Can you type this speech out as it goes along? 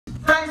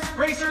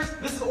racers,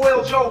 this is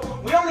Oil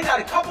Joe. We only got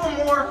a couple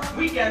more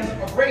weekends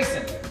of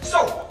racing.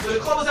 So, for the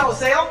closeout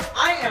sale,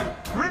 I am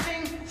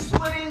ripping,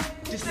 splitting,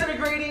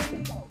 disintegrating,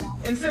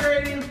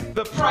 incinerating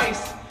the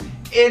price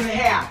in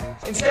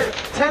half. Instead of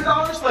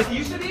 $10 like it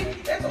used to be,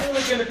 it's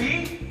only gonna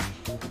be...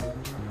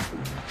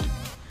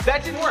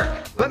 That didn't work.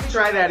 Let me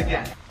try that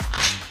again.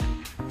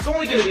 It's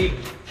only gonna be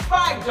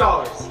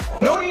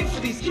 $5. No need for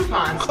these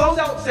coupons.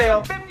 Closeout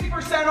sale,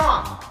 50%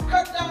 off.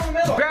 Cut down the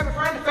middle. Grab a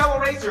friend, a fellow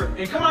racer,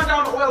 and come on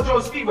down to Oil Joe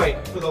Speedway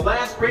for the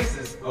last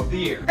races of the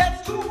year.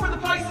 That's 2 for the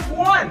price of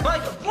 1.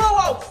 Like a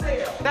blowout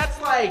sale. That's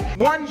like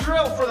 1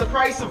 drill for the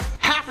price of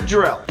half a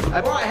drill.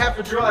 I bought half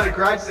a drill at a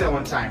garage sale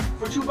one time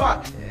for $2.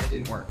 Yeah, it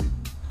didn't work.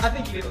 I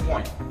think you get the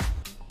point.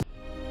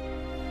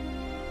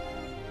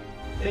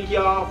 Thank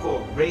y'all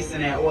for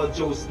racing at Oil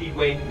Joe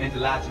Speedway. It meant a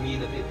lot to me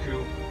and the pit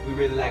crew. We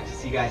really like to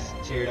see you guys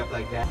tear it up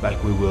like that.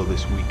 Like we will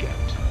this weekend.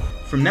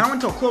 From now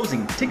until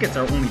closing, tickets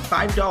are only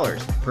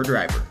 $5 per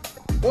driver.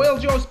 Oil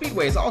Joe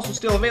Speedway is also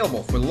still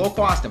available for the low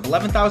cost of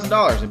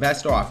 $11,000 of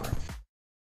best offer.